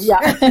Michigan.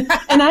 Yeah.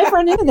 And I've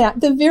run into that.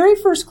 The very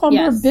first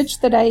Clumber Yes.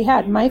 bitch that I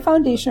had, my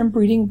foundation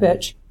breeding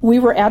bitch, we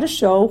were at a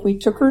show. We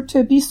took her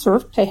to be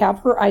surfed to have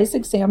her eyes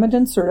examined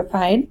and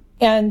certified.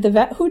 And the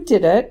vet who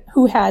did it,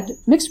 who had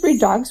mixed breed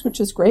dogs, which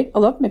is great. I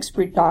love mixed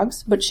breed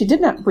dogs, but she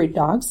did not breed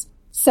dogs,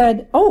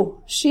 said,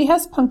 "Oh, she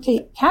has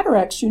punctate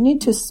cataracts. You need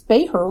to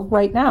spay her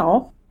right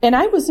now." And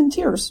I was in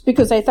tears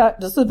because I thought,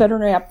 this is a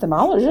veterinary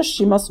ophthalmologist.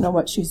 She must know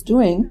what she's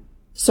doing.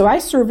 So I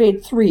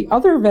surveyed 3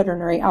 other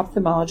veterinary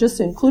ophthalmologists,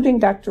 including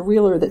Dr.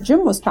 Wheeler that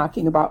Jim was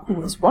talking about, who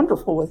was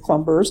wonderful with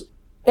Clumbers.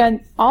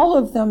 And all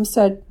of them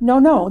said,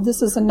 no,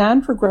 this is a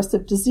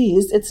non-progressive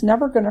disease. It's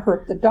never going to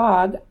hurt the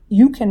dog.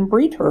 You can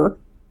breed her.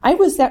 I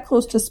was that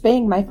close to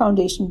spaying my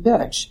foundation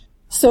bitch.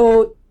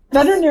 So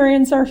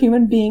veterinarians are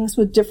human beings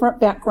with different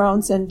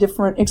backgrounds and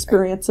different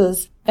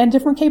experiences and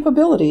different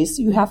capabilities.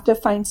 You have to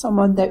find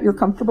someone that you're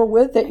comfortable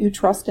with, that you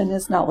trust and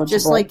is knowledgeable.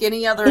 Just like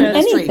any other in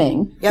industry.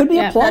 anything. Yep. Could be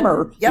a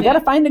plumber. Yep. You got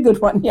to find a good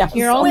one. Yeah.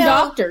 Your own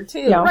doctor, too.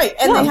 Yeah. Right,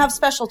 and they have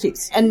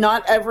specialties. And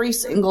not every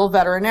single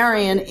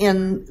veterinarian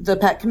in the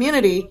pet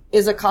community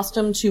is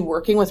accustomed to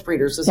working with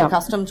breeders, is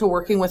accustomed to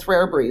working with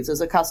rare breeds,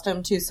 is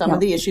accustomed to some of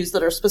the issues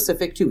that are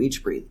specific to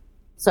each breed.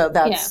 So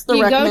that's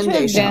the recommendation. You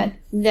go to a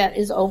vet that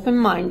is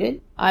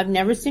open-minded. I've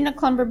never seen a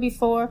Clumber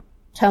before.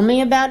 Tell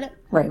me about it.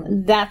 Right.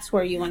 That's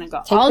where you want to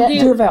go. Take that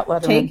deer vet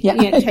letter. Take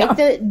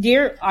the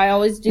deer. I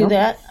always do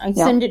that. I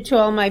send it to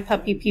all my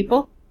puppy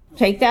people.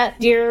 Take that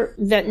deer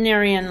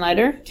veterinarian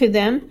letter to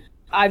them.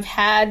 I've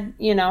had,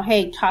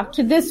 hey, talk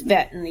to this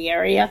vet in the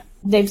area.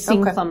 They've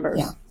seen Clumbers.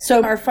 Yeah.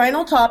 So our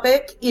final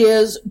topic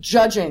is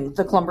judging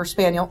the Clumber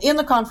Spaniel in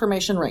the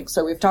conformation ring.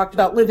 So we've talked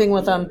about living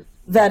with them,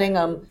 vetting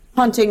them,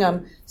 hunting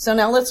them. So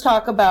now let's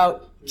talk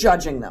about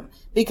judging them.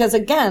 Because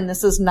again,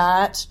 this is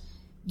not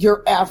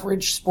your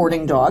average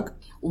sporting dog.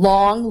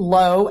 Long,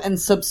 low, and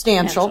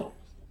substantial.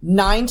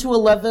 9 to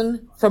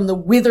 11 from the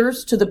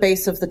withers to the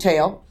base of the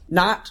tail,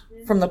 not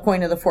from the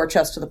point of the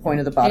forechest to the point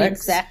of the buttocks.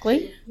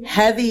 Exactly.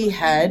 Heavy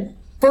head,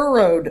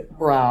 furrowed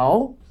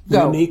brow.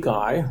 Unique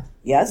eye.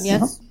 Yes.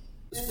 Yes.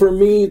 For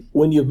me,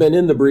 when you've been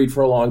in the breed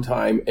for a long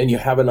time and you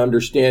have an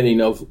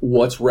understanding of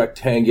what's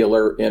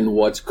rectangular and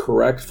what's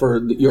correct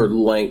for your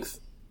length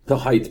to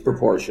height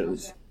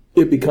proportions,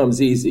 it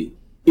becomes easy.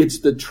 It's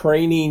the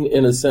training,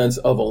 in a sense,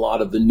 of a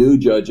lot of the new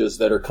judges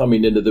that are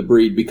coming into the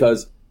breed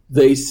because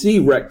they see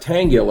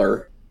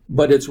rectangular,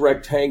 but it's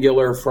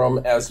rectangular from,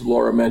 as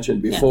Laura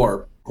mentioned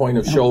before, point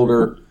of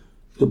shoulder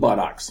to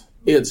buttocks.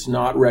 It's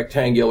not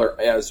rectangular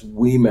as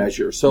we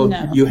measure. So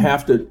you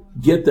have to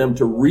get them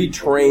to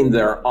retrain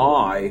their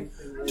eye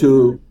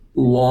to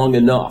long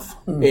enough.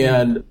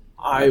 And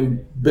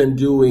I've been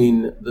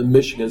doing the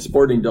Michigan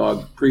Sporting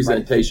Dog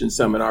presentation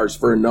seminars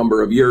for a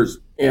number of years.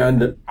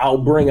 And I'll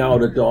bring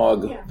out a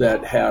dog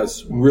that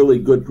has really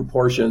good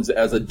proportions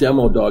as a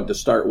demo dog to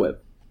start with.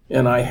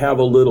 And I have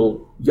a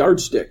little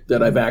yardstick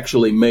that I've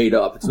actually made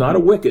up. It's not a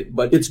wicket,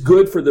 but it's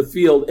good for the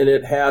field, and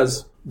it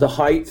has the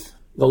height,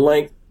 the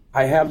length.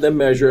 I have them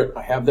measure it.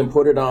 I have them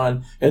put it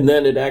on, and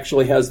then it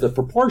actually has the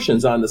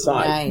proportions on the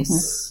side.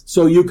 Nice.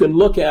 So you can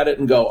look at it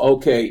and go,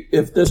 okay,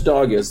 if this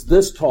dog is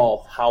this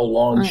tall, how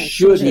long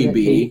should he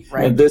be?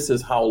 Right. And this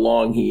is how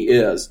long he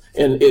is.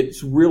 And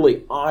it's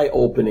really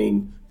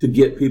eye-opening to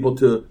get people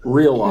to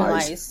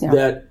realize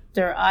that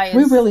their eyes.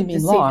 We really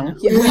mean long.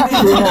 too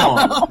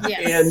long.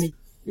 Yes. And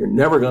you're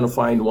never going to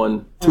find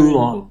one too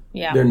long.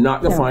 Yeah. They're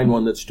not going to find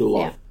one that's too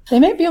long. Yeah. They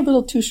might be a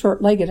little too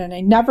short-legged, and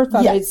I never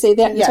thought I'd say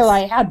that until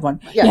I had one.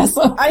 Yes.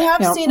 I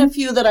have seen a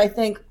few that I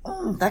think,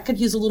 that could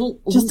use a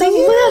little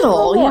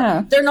little,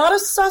 more. They're not a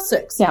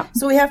Sussex. Yeah.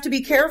 So we have to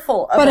be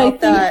careful about But I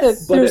think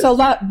that But there's a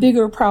lot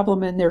bigger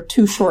problem in their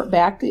too short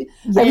back.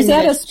 I was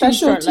at a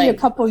specialty a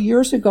couple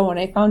years ago, and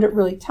I found it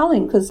really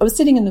telling because I was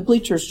sitting in the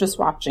bleachers just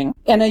watching,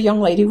 and a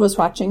young lady was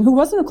watching who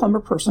wasn't a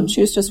Clumber person.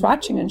 She was just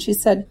watching, and she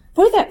said,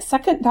 boy, that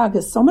second dog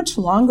is so much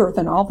longer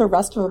than all the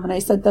rest of them. And I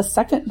said, the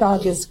second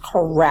dog is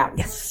correct.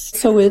 Yes.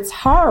 So it's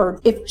hard.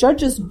 If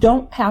judges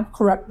don't have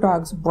correct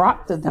dogs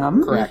brought to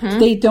them,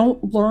 they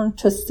don't learn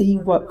to see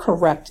what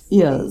correct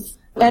is.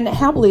 And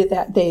happily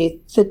that day,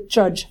 the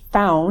judge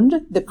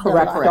found the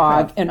correct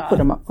dog and put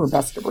him up for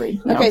best of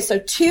breed. Okay, so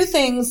 2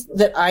 things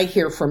that I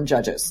hear from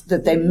judges,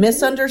 that they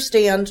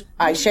misunderstand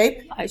eye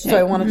shape. So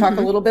I want to talk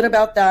a little bit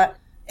about that.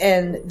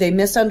 And they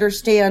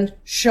misunderstand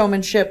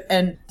showmanship,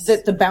 and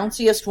that the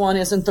bounciest one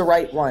isn't the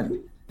right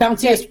one.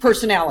 Bounciest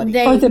personality.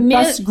 Or the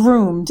best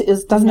groomed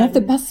doesn't have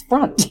the best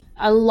front.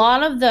 A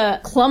lot of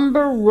the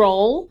Clumber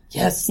roll.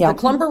 Yes, the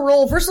Clumber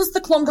roll versus the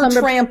Clumber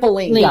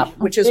trampoline,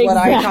 which is what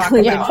I talk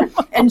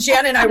about. And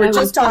Jen and I were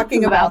just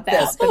talking about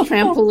this. The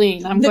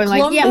trampoline. I'm The going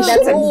Clumber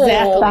that's roll.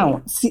 exactly.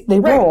 Bounce. They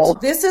roll.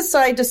 This is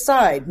side to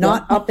side,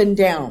 not up and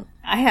down.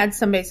 I had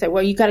somebody say,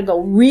 well, you got to go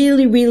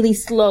really, really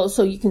slow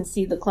so you can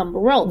see the Clumber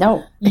roll.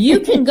 No. You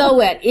can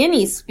go at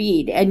any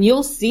speed and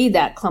you'll see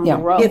that Clumber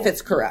roll. If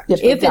it's correct. If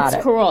it's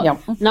correct.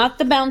 Yep. Not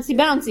the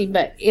bouncy,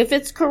 but if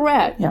it's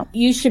correct,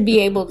 you should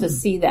be able to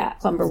see that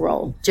Clumber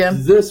roll.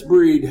 Jim? This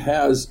breed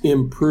has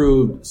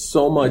improved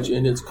so much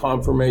in its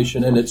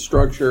conformation and its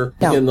structure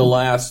in the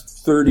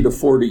last 30 to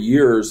 40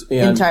 years.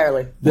 And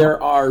Entirely.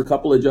 There are a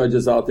couple of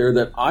judges out there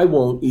that I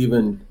won't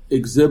even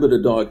exhibit a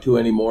dog to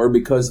anymore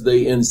because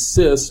they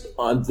insist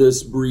on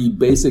this breed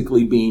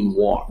basically being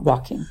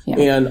walking.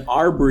 And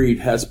our breed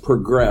has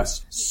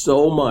progressed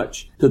so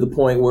much to the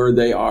point where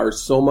they are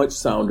so much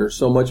sounder,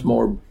 so much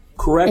more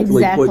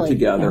correctly put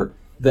together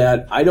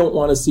that I don't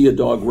want to see a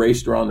dog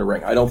raced around the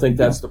ring. I don't think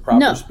that's the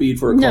proper speed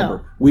for a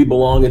Clumber. We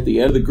belong at the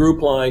end of the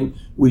group line.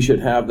 We should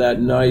have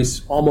that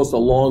nice, almost a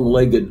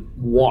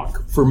long-legged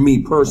walk for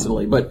me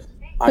personally. But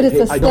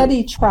it's a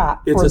steady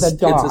trot for the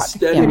dog. It's a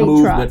steady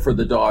movement for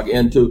the dog.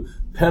 And to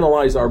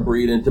penalize our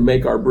breed and to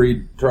make our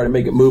breed try to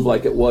make it move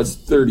like it was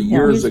 30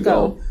 years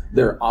ago,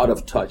 they're out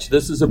of touch.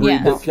 This is a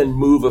breed that can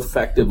move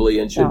effectively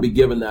and should be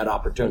given that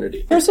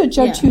opportunity. There's a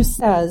judge who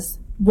says,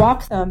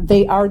 walk them,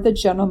 they are the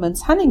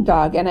gentleman's hunting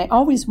dog. And I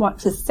always want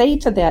to say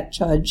to that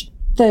judge,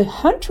 the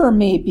hunter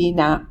may be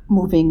not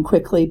moving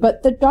quickly,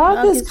 but the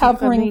dog is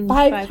covering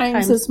five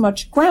times as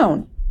much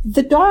ground.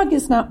 The dog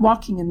is not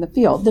walking in the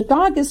field. The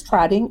dog is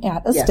trotting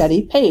at a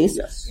steady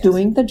pace,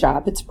 doing the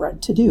job it's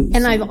bred to do.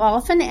 And I've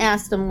often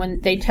asked them when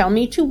they tell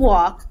me to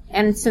walk,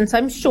 and since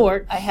I'm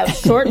short, I have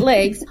short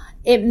legs,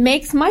 it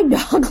makes my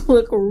dog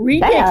look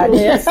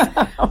ridiculous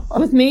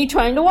with me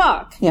trying to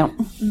walk.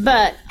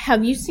 But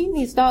have you seen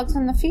these dogs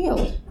in the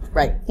field?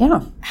 Right.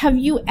 Have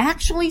you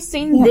actually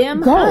seen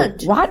them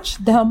hunt? Watch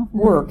them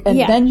work, and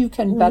then you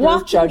can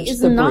better judge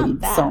the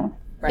breed. So.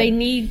 They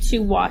need to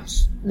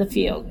watch the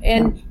field.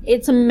 And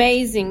it's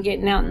amazing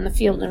getting out in the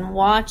field and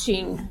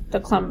watching the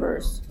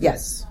Clumbers.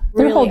 Yes.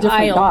 They're really a whole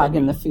different dog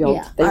in the field.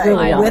 They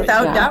really are.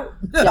 Without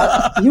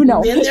doubt. You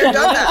know. Been there,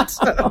 done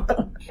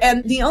that.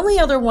 And the only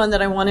other one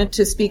that I wanted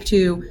to speak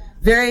to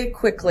very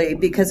quickly,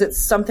 because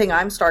it's something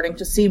I'm starting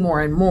to see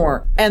more and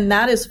more, and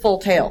that is full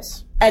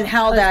tails. And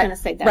how that,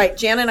 right,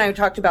 Jan and I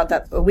talked about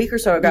that a week or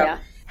so ago,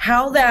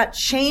 how that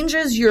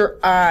changes your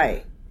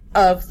eye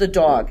of the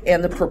dog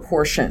and the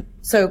proportion.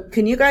 So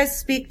can you guys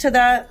speak to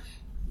that?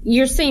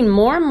 You're seeing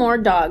more and more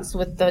dogs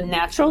with the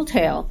natural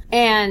tail,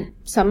 and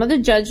some of the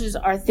judges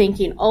are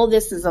thinking, oh,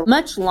 this is a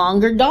much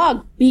longer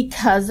dog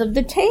because of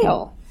the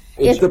tail.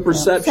 It's the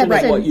perception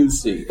of what you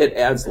see. It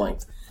adds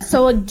length.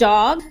 So a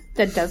dog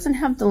that doesn't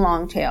have the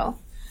long tail,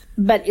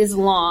 but is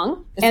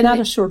long. It's not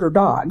a shorter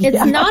dog.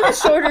 It's not a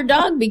shorter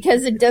dog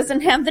because it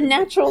doesn't have the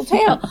natural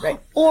tail.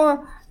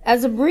 Or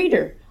as a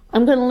breeder,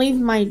 I'm going to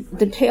leave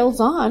the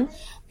tails on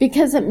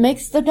because it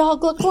makes the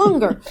dog look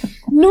longer.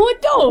 No,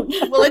 it don't.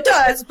 Well, it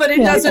does, but it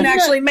doesn't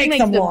actually make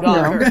them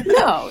longer.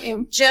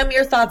 No. Jim,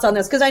 your thoughts on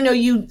this? Because I know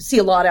you see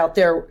a lot out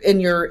there in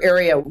your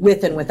area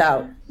with and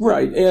without.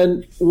 Right.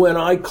 And when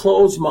I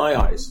close my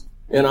eyes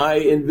and I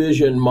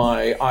envision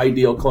my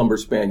ideal Clumber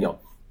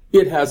Spaniel,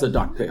 it has a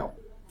ducktail.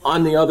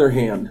 On the other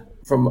hand,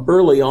 from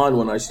early on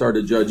when I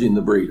started judging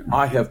the breed,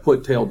 I have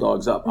put tail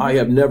dogs up. I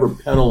have never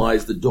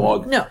penalized the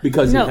dog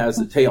because it has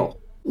a tail.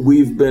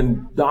 We've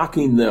been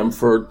docking them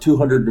for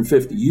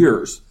 250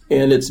 years,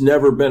 and it's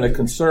never been a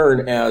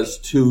concern as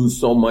to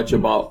so much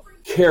about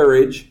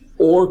carriage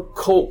or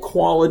coat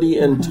quality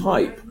and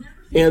type.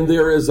 And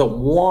there is a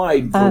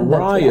wide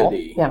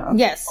variety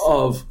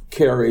of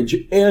carriage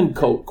and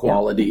coat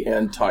quality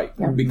and type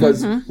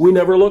because we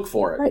never look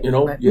for it. You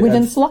know, we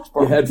didn't select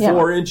for it. You had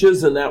 4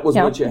 inches, and that was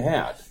what you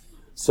had.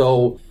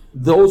 So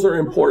those are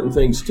important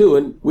things too,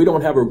 and we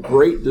don't have a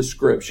great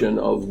description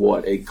of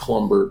what a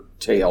Clumber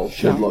tail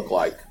should look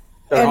like.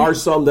 There are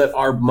some that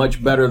are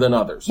much better than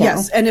others.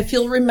 Yes, and if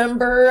you'll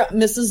remember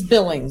Mrs.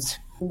 Billings,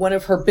 one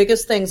of her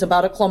biggest things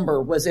about a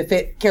Clumber was if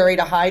it carried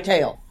a high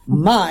tail.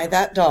 My,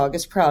 that dog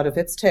is proud of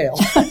its tail.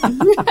 So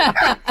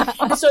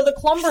the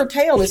Clumber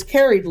tail is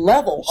carried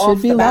level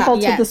off the back. Should be level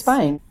to the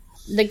spine.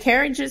 The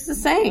carriage is the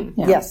same.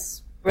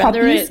 Yes.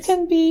 Puppies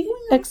can be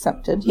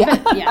accepted.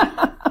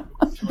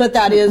 But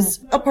that is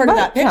a part of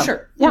that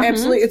picture.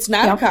 Absolutely. It's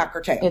not a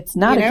cocker tail. It's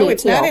not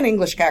it's not an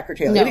English cocker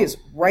tail. It is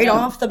right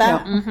off the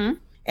bat.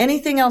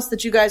 Anything else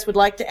that you guys would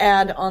like to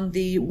add on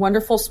the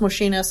wonderful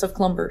smushiness of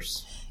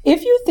Clumbers?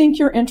 If you think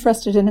you're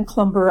interested in a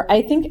Clumber,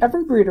 I think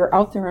every breeder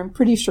out there, I'm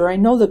pretty sure, I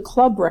know the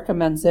club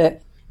recommends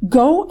it,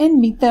 go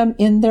and meet them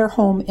in their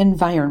home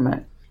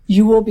environment.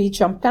 You will be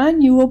jumped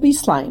on, you will be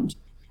slimed.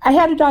 I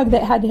had a dog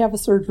that had to have a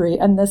surgery,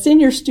 and the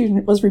senior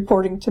student was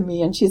reporting to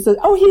me, and she said,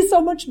 oh, he's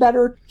so much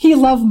better. He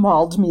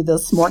love-mauled me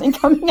this morning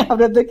coming out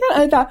of the...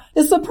 I thought,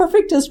 it's the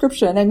perfect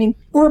description. I mean,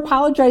 we're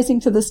apologizing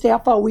to the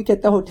staff all week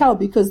at the hotel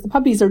because the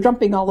puppies are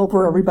jumping all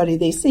over everybody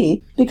they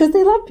see because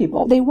they love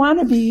people. They want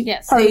to be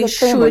part of the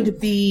family.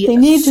 They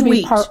need to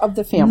be part of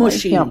the family.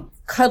 Mushy.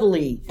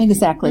 Cuddly.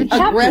 Exactly.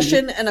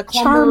 Aggression and a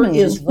Clumber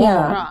is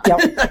wrong.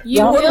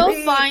 You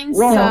will find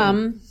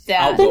some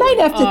that they might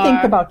have to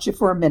think about you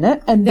for a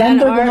minute, and then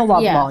they're going to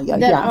love maul you.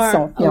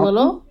 A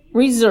little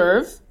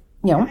reserved,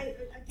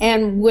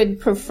 and would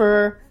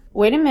prefer,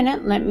 wait a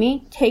minute, let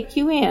me take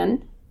you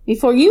in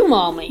before you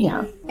maul me.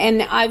 Yeah.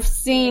 And I've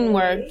seen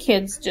where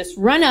kids just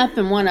run up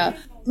and want to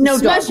No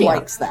dog smush you.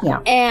 likes that. Yeah.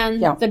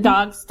 And the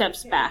dog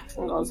steps back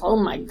and goes, oh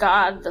my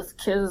God, this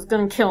kid is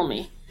going to kill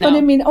me. But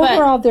I mean,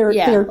 overall, they're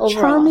overall.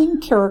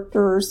 charming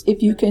characters.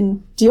 If you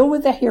can deal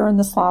with the hair and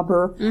the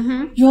slobber,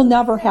 you'll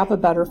never have a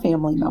better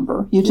family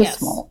member. You just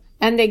won't.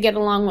 And they get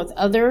along with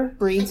other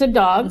breeds of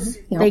dogs.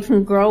 They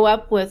can grow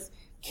up with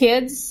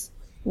kids,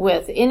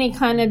 with any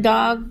kind of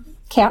dog.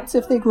 Cats,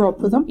 if they grow up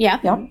with them.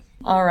 Yeah.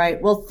 All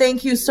right. Well,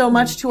 thank you so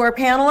much to our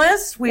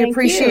panelists. We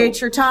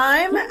appreciate your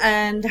time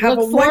and have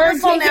a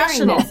wonderful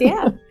national. Thank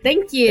you.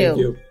 Thank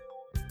you.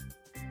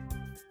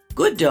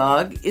 Good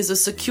Dog is a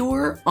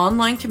secure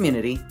online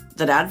community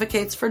that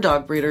advocates for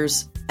dog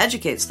breeders,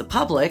 educates the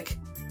public,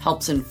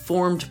 helps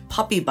informed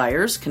puppy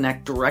buyers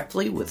connect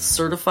directly with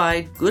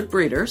certified good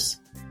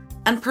breeders,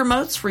 and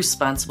promotes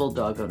responsible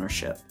dog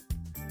ownership.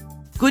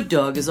 Good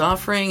Dog is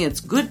offering its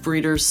good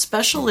breeders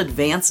special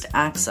advanced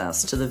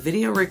access to the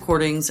video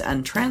recordings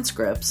and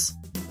transcripts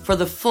for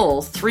the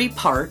full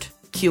 3-part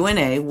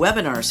Q&A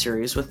webinar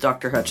series with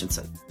Dr.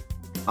 Hutchinson.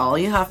 All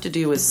you have to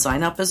do is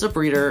sign up as a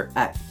breeder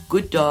at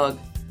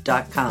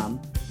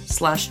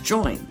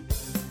gooddog.com/join.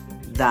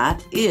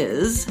 That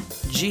is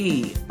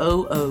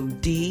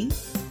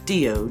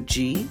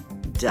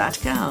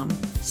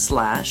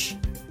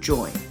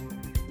GOODDOG.com/join.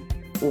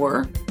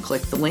 Or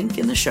click the link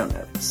in the show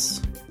notes.